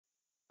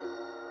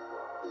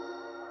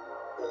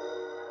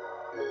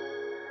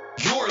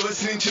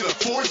listening to the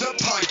Fours Up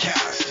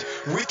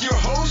Podcast with your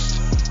host,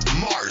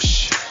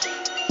 Marsh.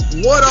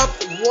 What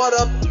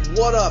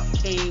up,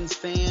 Canes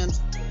fans?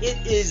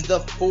 It is the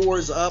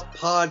Fours Up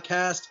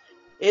Podcast.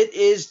 It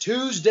is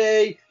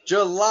Tuesday,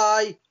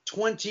 July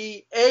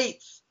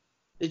 28th.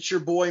 It's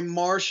your boy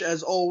Marsh,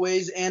 as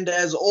always, and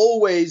as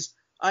always,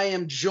 I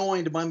am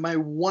joined by my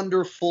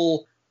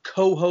wonderful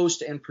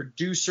co-host and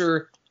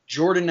producer,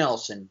 Jordan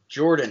Nelson.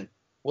 Jordan,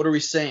 what are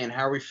we saying?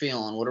 How are we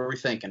feeling? What are we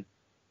thinking?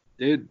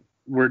 Dude,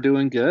 we're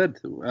doing good.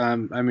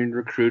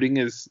 Recruiting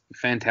is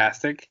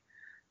fantastic.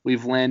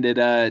 We've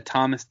landed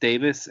Thomas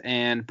Davis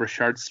and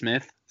Brashard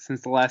Smith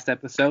since the last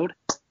episode.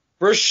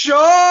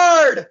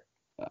 Brashard!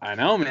 I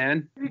know,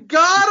 man. We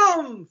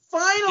got him!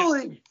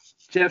 Finally!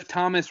 Jeff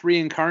Thomas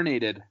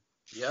reincarnated.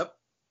 Yep.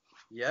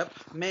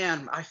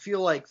 Man, I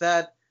feel like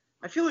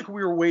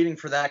we were waiting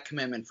for that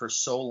commitment for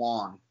so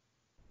long.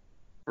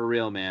 For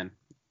real, man.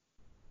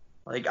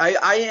 Like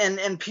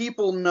and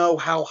people know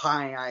how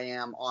high I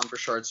am on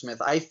Brashard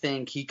Smith. I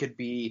think he could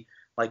be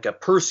like a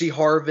Percy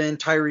Harvin,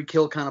 Tyreek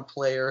Hill kind of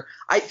player.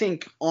 I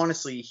think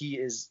honestly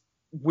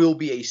will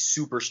be a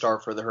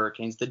superstar for the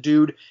Hurricanes. The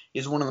dude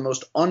is one of the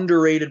most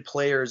underrated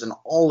players in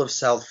all of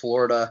South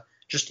Florida.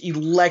 Just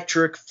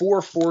electric,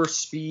 4.4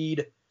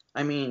 speed.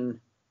 I mean,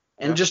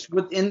 and just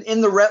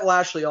in the Rhett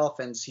Lashley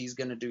offense, he's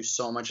going to do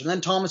so much. And then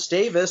Thomas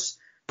Davis,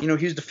 he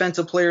was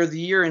Defensive Player of the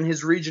Year in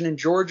his region in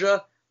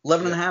Georgia.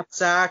 11.5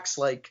 sacks,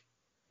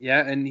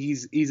 Yeah, and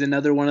he's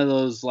another one of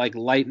those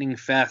lightning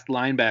fast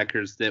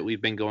linebackers that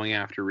we've been going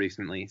after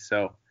recently.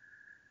 So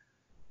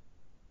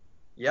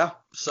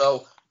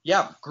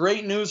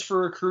great news for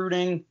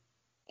recruiting,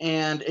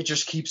 and it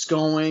just keeps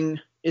going.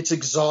 It's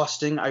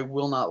exhausting, I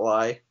will not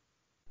lie.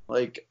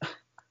 I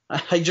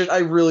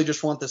really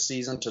just want the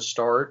season to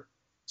start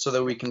so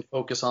that we can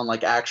focus on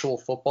actual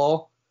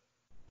football.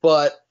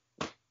 But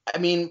I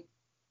mean,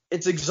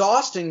 it's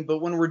exhausting, but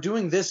when we're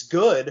doing this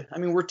good,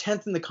 we're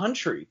 10th in the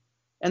country.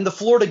 And the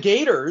Florida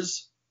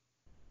Gators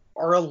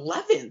are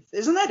 11th.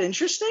 Isn't that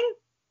interesting?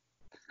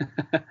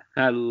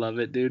 I love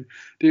it, dude.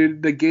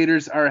 Dude, the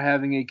Gators are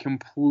having a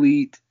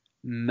complete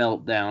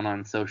meltdown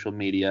on social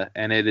media,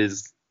 and it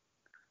is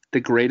the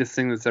greatest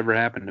thing that's ever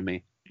happened to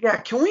me. Yeah,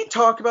 can we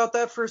talk about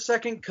that for a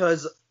second?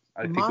 Because,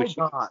 my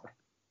God.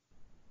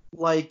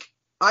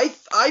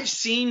 I've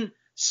seen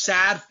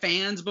sad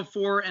fans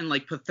before and,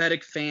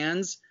 pathetic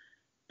fans.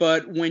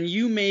 But when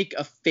you make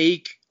a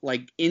fake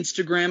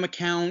Instagram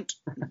account,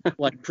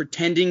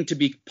 pretending to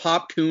be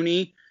Pop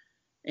Cooney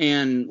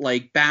and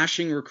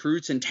bashing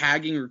recruits and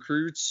tagging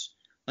recruits,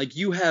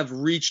 you have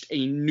reached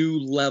a new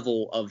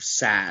level of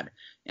sad.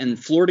 And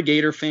Florida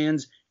Gator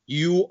fans,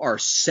 you are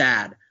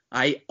sad.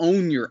 I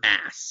own your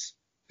ass.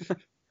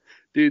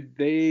 Dude,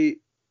 they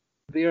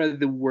are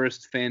the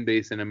worst fan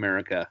base in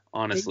America,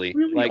 honestly. They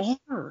really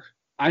are.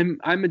 I'm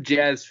a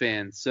Jazz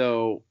fan,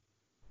 so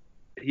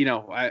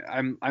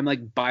I'm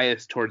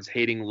biased towards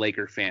hating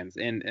Laker fans,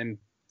 and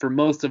for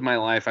most of my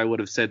life I would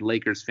have said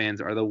Lakers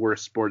fans are the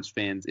worst sports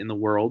fans in the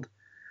world.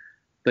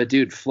 But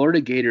dude, Florida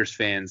Gators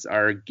fans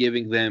are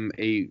giving them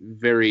a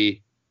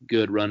very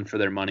good run for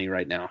their money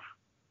right now.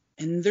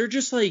 And they're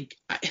just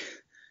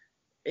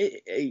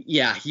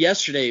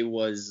yesterday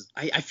was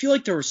I feel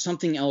like there was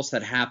something else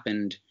that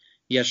happened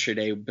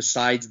yesterday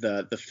besides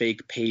the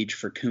fake page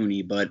for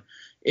Cooney, but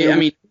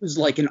it was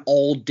an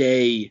all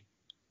day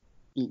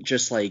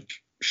just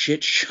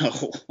shit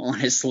show,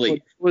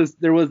 honestly.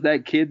 There was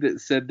that kid that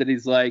said that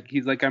he's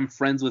like I'm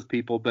friends with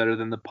people better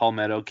than the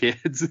Palmetto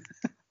kids.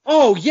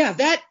 Oh yeah,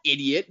 that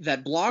idiot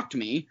that blocked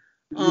me.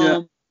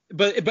 But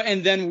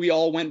and then we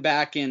all went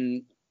back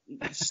and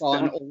saw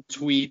an old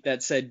tweet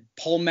that said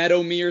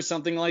Palmetto me or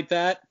something like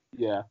that.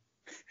 Yeah.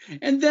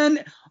 And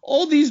then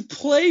all these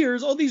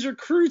players, all these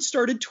recruits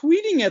started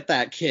tweeting at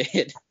that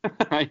kid.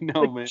 I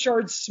know, man.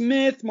 Brashard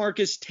Smith,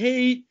 Marcus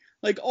Tate,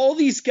 all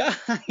these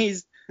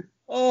guys.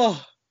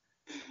 Oh,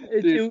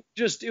 it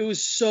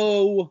was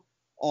so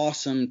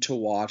awesome to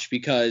watch,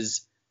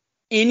 because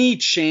any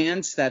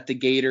chance that the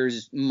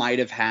Gators might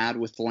have had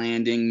with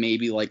landing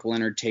maybe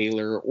Leonard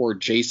Taylor or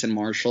Jason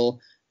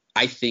Marshall,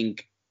 I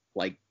think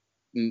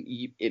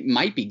it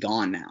might be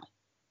gone now.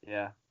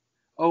 Yeah.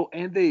 Oh,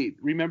 and they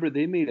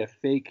made a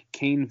fake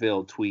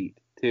Caneville tweet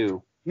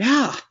too.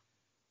 Yeah.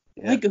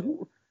 What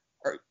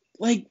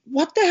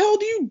the hell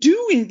do you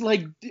do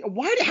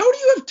how do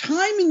you have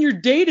time in your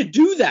day to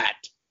do that?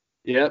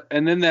 Yep,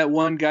 and then that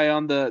one guy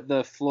on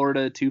the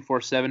Florida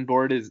 247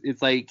 board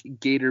it's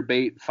Gator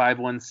Bait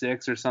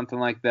 516 or something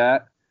like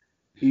that.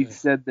 He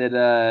said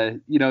that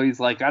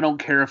he's I don't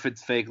care if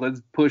it's fake.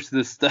 Let's push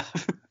this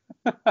stuff.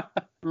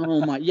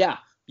 Oh my, yeah.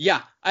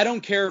 I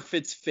don't care if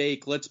it's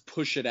fake. Let's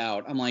push it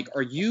out. I'm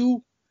are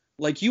you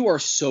you are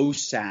so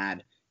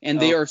sad, and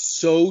they are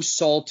so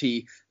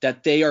salty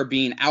that they are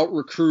being out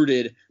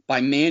recruited by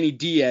Manny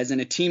Diaz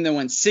and a team that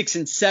went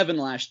 6-7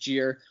 last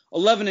year.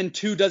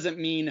 11-2 doesn't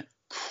mean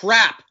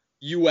crap,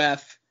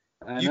 UF.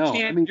 I you know.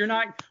 can't. You're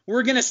not.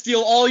 We're gonna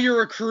steal all your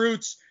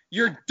recruits.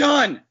 You're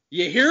done.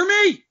 You hear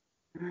me?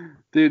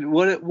 Dude,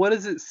 what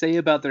does it say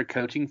about their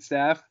coaching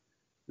staff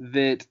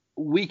that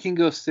we can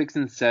go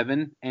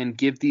 6-7 and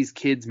give these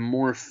kids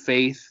more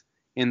faith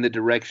in the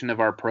direction of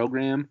our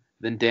program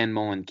than Dan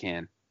Mullen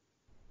can.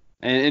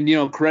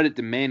 And credit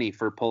to Manny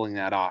for pulling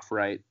that off,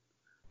 right?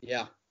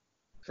 Yeah.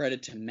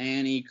 Credit to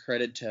Manny,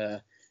 credit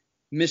to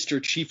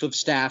Mr. Chief of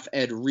Staff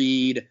Ed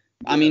Reed.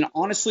 Yeah. I mean,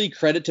 honestly,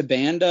 credit to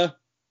Banda.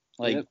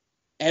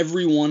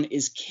 Everyone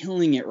is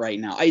killing it right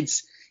now.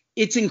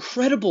 It's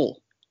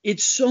incredible.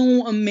 It's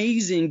so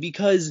amazing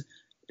because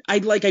I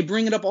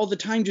bring it up all the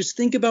time. Just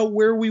think about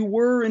where we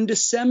were in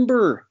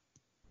December.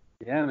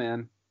 Yeah,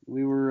 man.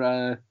 We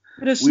were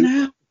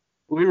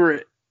we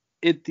were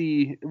at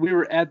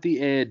the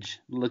edge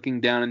looking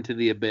down into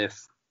the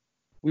abyss.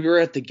 We were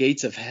at the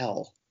gates of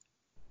hell.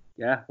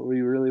 Yeah,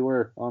 we really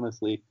were,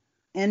 honestly.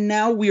 And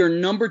now we are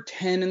number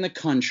 10 in the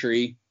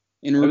country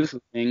in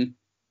recruiting.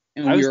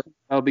 And I was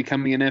about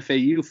becoming an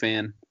FAU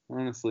fan,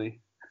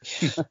 honestly.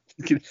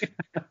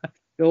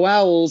 Go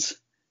Owls.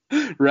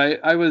 Right.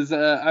 I was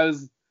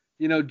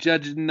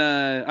judging.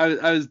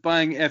 I was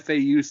buying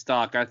FAU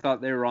stock. I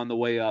thought they were on the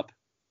way up.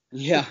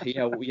 Yeah.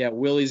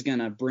 Willie's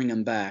gonna bring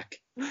them back.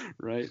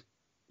 Right.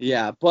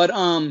 Yeah, but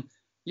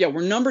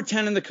we're number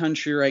 10 in the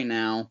country right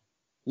now.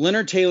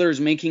 Leonard Taylor is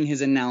making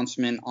his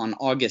announcement on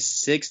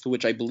August 6th,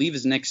 which I believe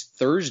is next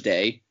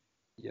Thursday.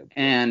 Yep.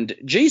 And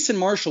Jason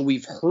Marshall,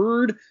 we've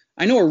heard.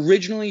 I know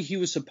originally he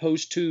was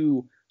supposed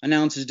to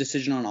announce his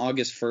decision on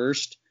August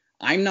 1st.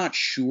 I'm not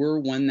sure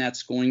when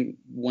it's going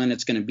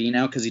to be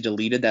now because he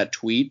deleted that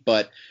tweet.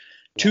 But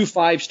 2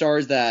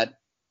 5-stars that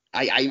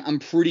I'm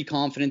pretty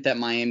confident that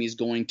Miami's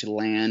going to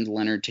land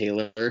Leonard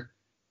Taylor,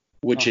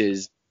 which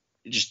is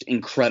just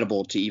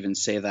incredible to even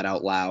say that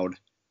out loud.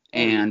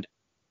 And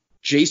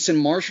Jason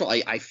Marshall,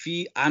 I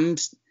feel I'm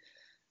still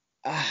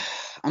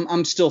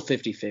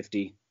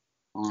 50-50,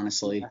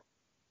 honestly.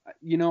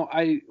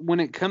 When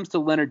it comes to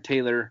Leonard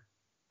Taylor,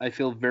 I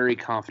feel very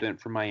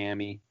confident for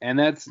Miami, and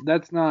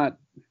that's not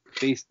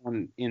based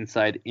on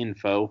inside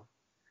info.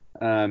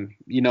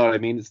 You know what I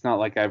mean? It's not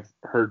like I've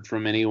heard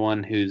from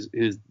anyone who's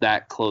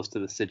that close to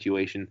the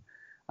situation.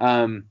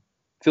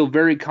 Feel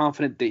very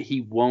confident that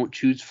he won't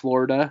choose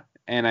Florida,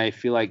 and I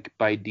feel like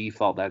by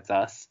default that's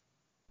us.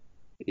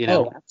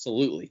 Oh,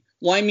 absolutely.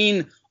 Well, I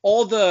mean,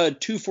 all the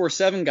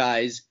 247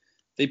 guys,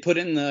 they put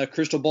in the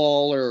crystal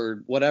ball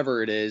or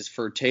whatever it is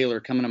for Taylor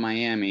coming to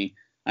Miami.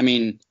 I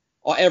mean,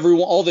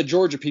 all the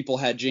Georgia people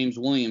had James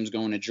Williams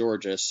going to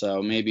Georgia,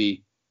 so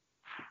maybe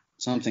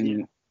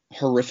something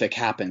horrific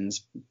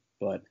happens.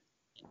 But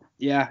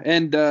yeah,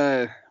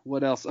 and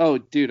what else? Oh,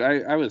 dude,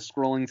 I was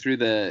scrolling through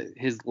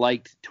his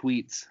liked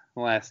tweets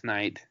last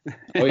night.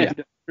 Oh yeah.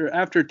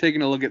 After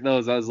taking a look at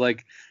those, I was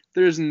like,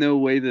 there's no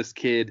way this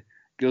kid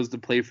goes to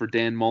play for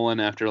Dan Mullen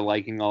after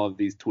liking all of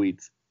these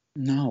tweets.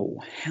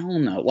 No, hell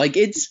no. Like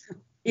it's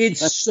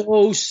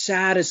so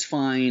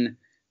satisfying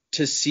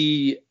to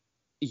see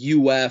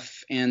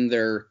UF and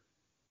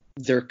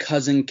their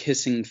cousin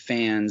kissing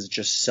fans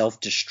just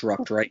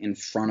self-destruct right in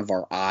front of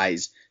our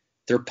eyes.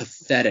 They're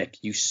pathetic.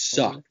 You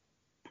suck.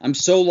 I'm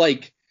so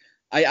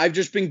I've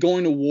just been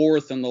going to war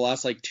with them the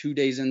last 2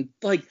 days, and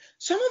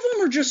some of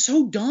them are just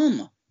so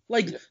dumb.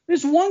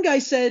 This one guy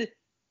said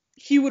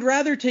he would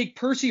rather take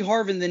Percy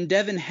Harvin than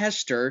Devin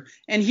Hester,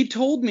 and he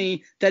told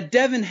me that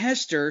Devin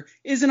Hester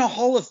isn't a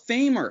Hall of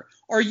Famer.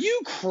 Are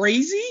you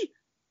crazy?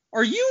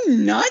 Are you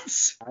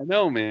nuts? I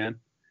know, man.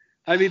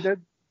 I mean,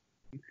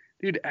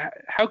 dude,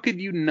 how could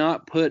you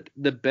not put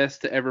the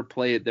best to ever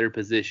play at their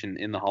position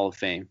in the Hall of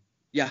Fame?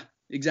 Yeah,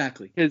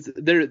 exactly. Because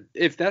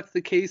if that's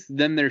the case,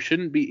 then there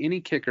shouldn't be any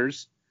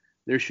kickers.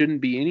 There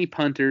shouldn't be any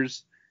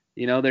punters.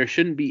 There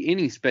shouldn't be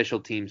any special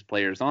teams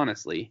players,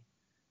 honestly,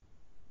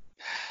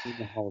 in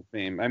the Hall of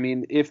Fame. I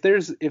mean, if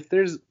there's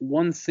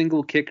one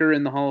single kicker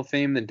in the Hall of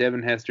Fame, then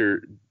Devin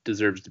Hester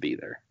deserves to be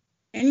there.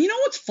 And you know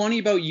what's funny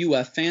about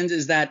UF fans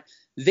is that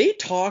they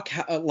talk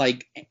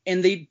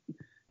and they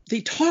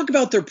talk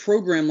about their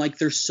program like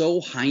they're so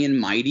high and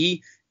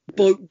mighty.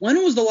 But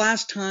when was the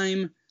last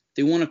time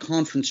they won a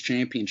conference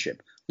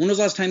championship? When was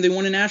the last time they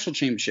won a national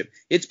championship?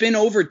 It's been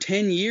over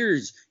 10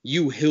 years,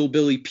 you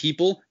hillbilly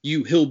people,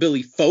 you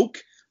hillbilly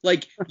folk.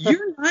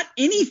 You're not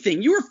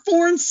anything. You were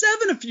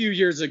 4-7 a few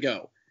years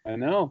ago. I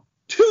know.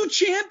 2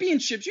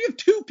 championships. You have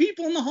 2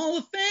 people in the Hall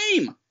of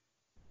Fame.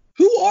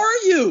 Who are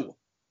you?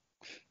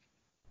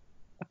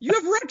 You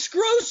have Rex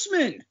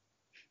Grossman.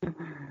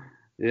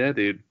 Yeah,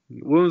 dude.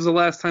 When was the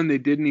last time they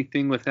did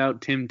anything without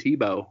Tim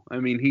Tebow? I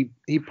mean,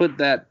 he put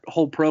that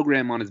whole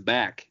program on his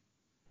back.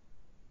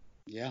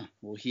 Yeah,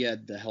 well, he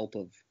had the help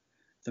of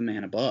the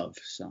man above.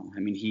 So, I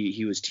mean,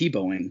 he was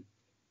Tebowing.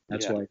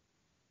 That's why.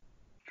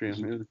 True.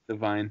 It was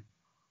divine.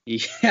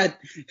 Yeah,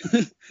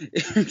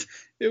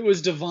 it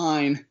was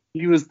divine.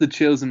 He was the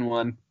chosen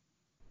one.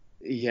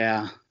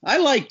 Yeah, I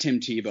like Tim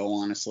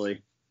Tebow,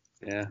 honestly.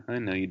 Yeah, I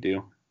know you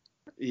do.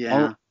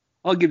 Yeah.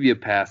 I'll give you a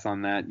pass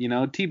on that.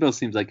 Tebow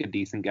seems like a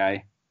decent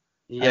guy.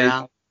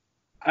 Yeah.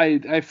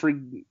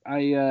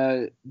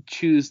 I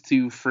choose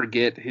to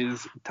forget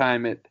his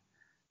time at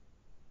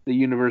the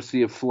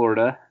University of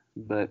Florida,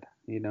 but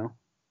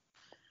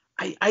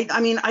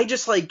I mean, I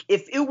just like,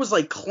 if it was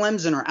like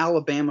Clemson or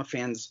Alabama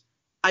fans,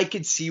 I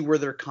could see where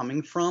they're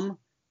coming from,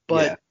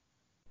 but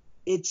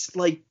it's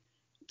like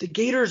the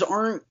Gators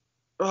aren't.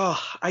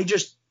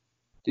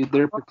 Dude,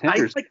 they're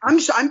pretenders.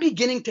 I'm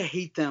beginning to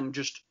hate them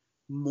just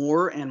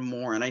more and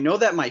more, and I know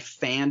that my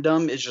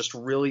fandom is just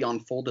really on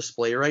full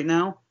display right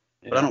now,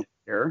 but I don't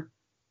care.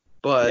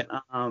 But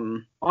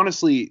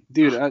honestly,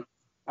 dude,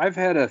 I've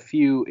had a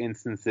few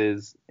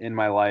instances in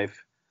my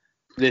life,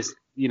 this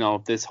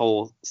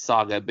whole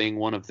saga being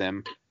one of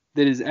them,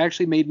 that has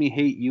actually made me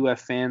hate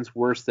UF fans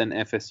worse than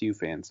FSU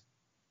fans.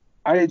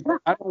 I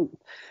don't,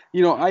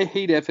 I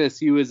hate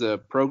FSU as a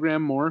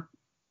program more,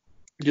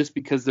 just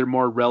because they're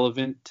more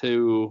relevant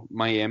to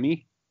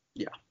Miami.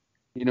 Yeah.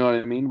 You know what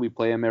I mean? We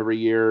play them every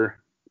year.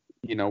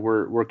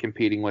 We're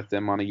competing with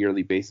them on a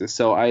yearly basis.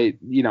 So I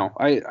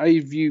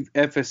view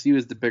FSU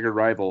as the bigger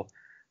rival.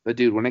 But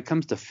dude, when it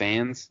comes to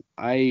fans,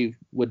 I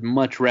would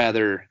much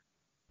rather,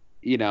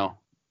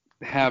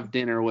 have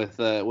dinner with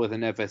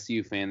an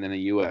FSU fan than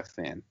a UF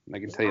fan. I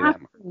can tell you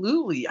that much.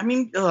 Absolutely. I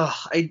mean,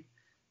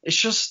 it's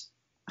just,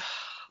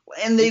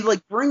 and they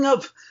like bring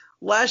up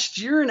last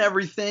year and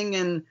everything,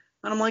 and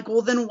I'm like,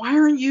 well, then why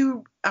aren't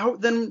you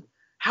out? Then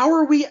how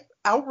are we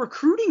out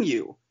recruiting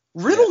you?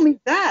 Riddle me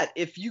that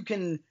if you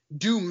can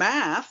do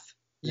math,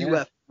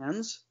 UF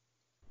fans.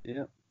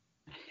 Yeah.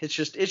 It's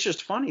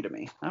just funny to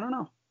me. I don't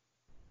know.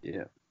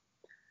 Yeah.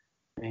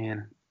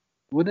 Man,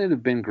 wouldn't it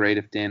have been great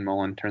if Dan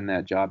Mullen turned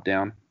that job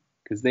down?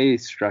 Because they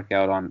struck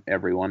out on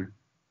everyone.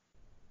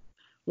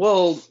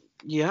 Well,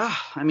 yeah.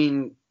 I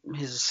mean, we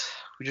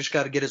just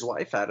got to get his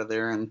wife out of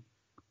there, and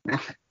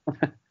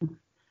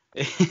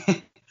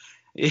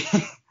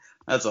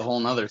that's a whole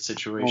nother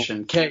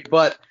situation. Okay,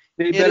 but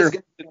they better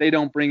hope that they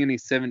don't bring any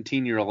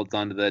 17-year-olds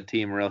onto that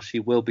team, or else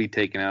she will be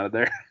taken out of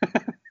there.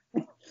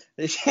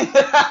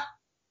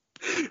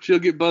 She'll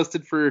get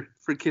busted for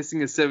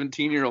kissing a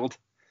 17-year-old.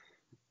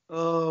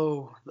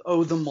 Oh,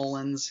 the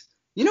Mullins.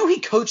 He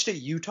coached at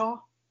Utah?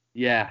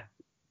 Yeah,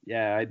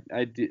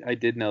 I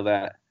did know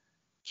that.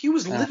 He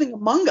was living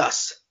among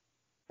us.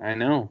 I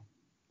know.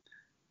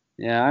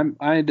 Yeah,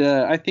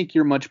 I think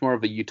you're much more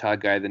of a Utah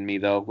guy than me,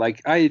 though.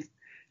 Like I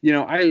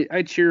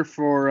cheer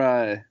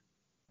for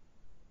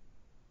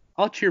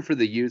I'll cheer for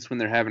the Utes when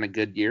they're having a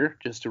good year,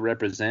 just to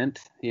represent,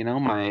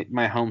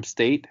 my home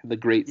state, the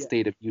great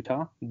state of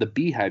Utah, the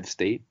Beehive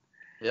State.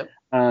 Yep.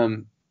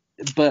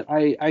 But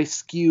I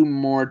skew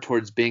more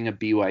towards being a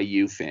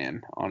BYU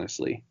fan,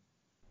 honestly.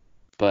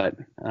 But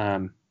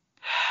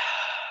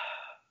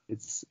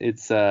it's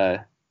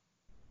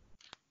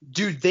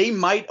dude, they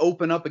might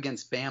open up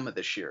against Bama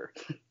this year.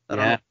 I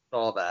don't know if you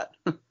saw that.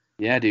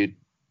 Yeah, dude,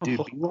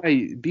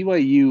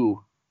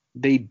 BYU,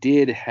 they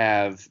did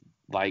have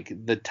like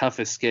the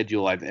toughest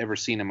schedule I've ever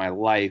seen in my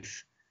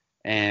life,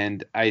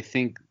 and I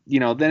think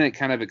then it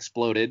kind of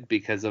exploded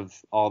because of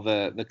all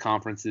the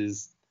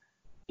conferences,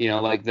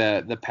 like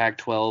the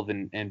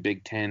Pac-12 and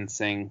Big Ten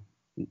saying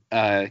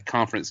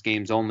conference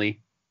games only.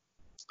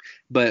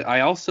 But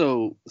I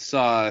also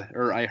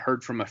I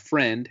heard from a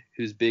friend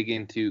who's big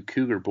into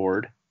Cougar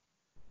Board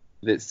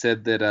that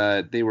said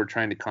that they were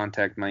trying to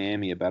contact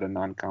Miami about a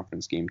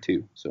non-conference game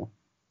too. So.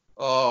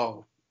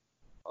 Oh,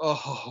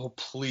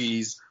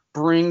 please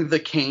bring the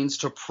Canes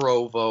to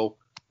Provo.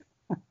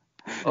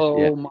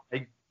 Oh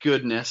my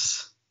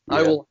goodness. Yeah.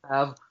 I will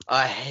have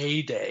a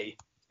heyday.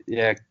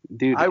 Yeah,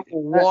 dude. I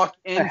will walk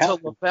into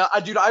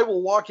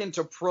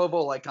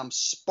Provo like I'm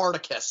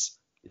Spartacus.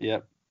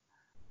 Yep.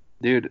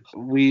 Dude,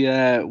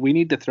 we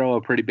need to throw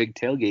a pretty big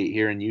tailgate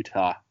here in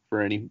Utah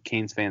for any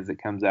Canes fans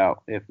that comes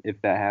out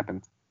if that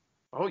happens.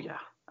 Oh yeah.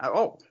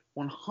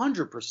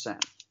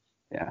 100%.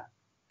 Yeah.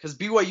 Because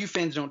BYU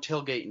fans don't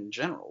tailgate in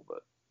general,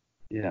 but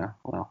yeah,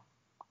 well,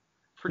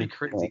 pretty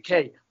crazy.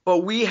 Okay,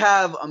 but we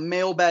have a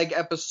mailbag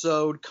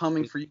episode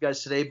coming for you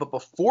guys today. But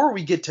before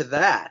we get to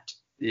that,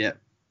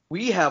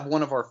 we have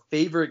one of our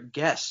favorite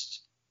guests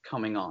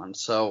coming on.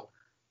 So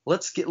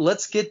let's get him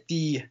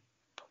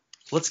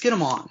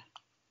on.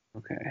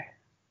 Okay,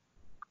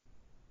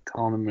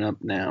 calling him up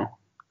now.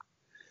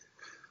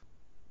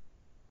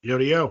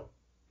 Yo.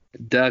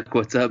 Duck,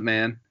 what's up,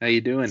 man? How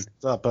you doing?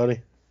 What's up,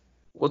 buddy?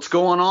 What's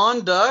going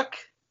on, Duck?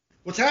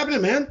 What's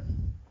happening, man?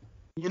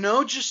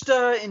 Just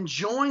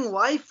enjoying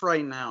life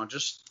right now.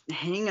 Just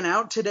hanging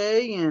out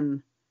today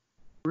and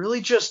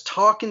really just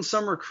talking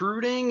some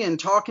recruiting and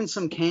talking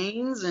some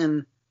Canes.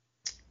 And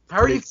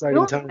how are you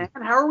feeling, man?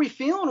 How are we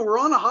feeling? We're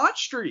on a hot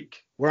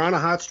streak.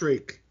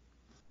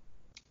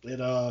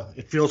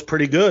 It feels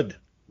pretty good.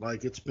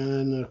 Like it's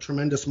been a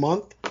tremendous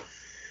month.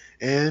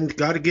 And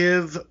got to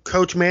give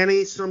Coach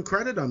Manny some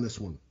credit on this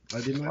one.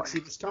 I did not see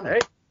this coming. Hey.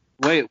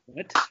 Wait,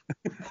 what?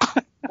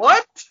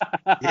 What?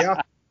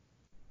 Yeah.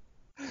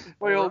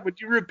 Wait, would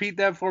you repeat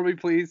that for me,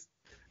 please?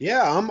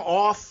 Yeah, I'm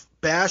off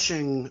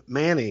bashing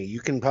Manny.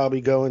 You can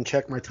probably go and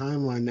check my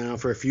timeline now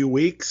for a few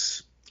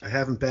weeks. I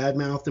haven't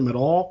badmouthed him at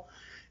all,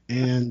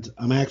 and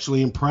I'm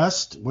actually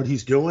impressed what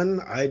he's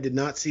doing. I did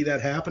not see that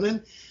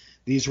happening.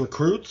 These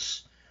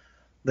recruits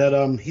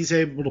that he's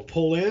able to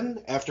pull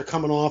in after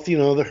coming off,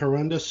 the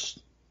horrendous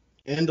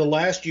end of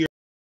last year.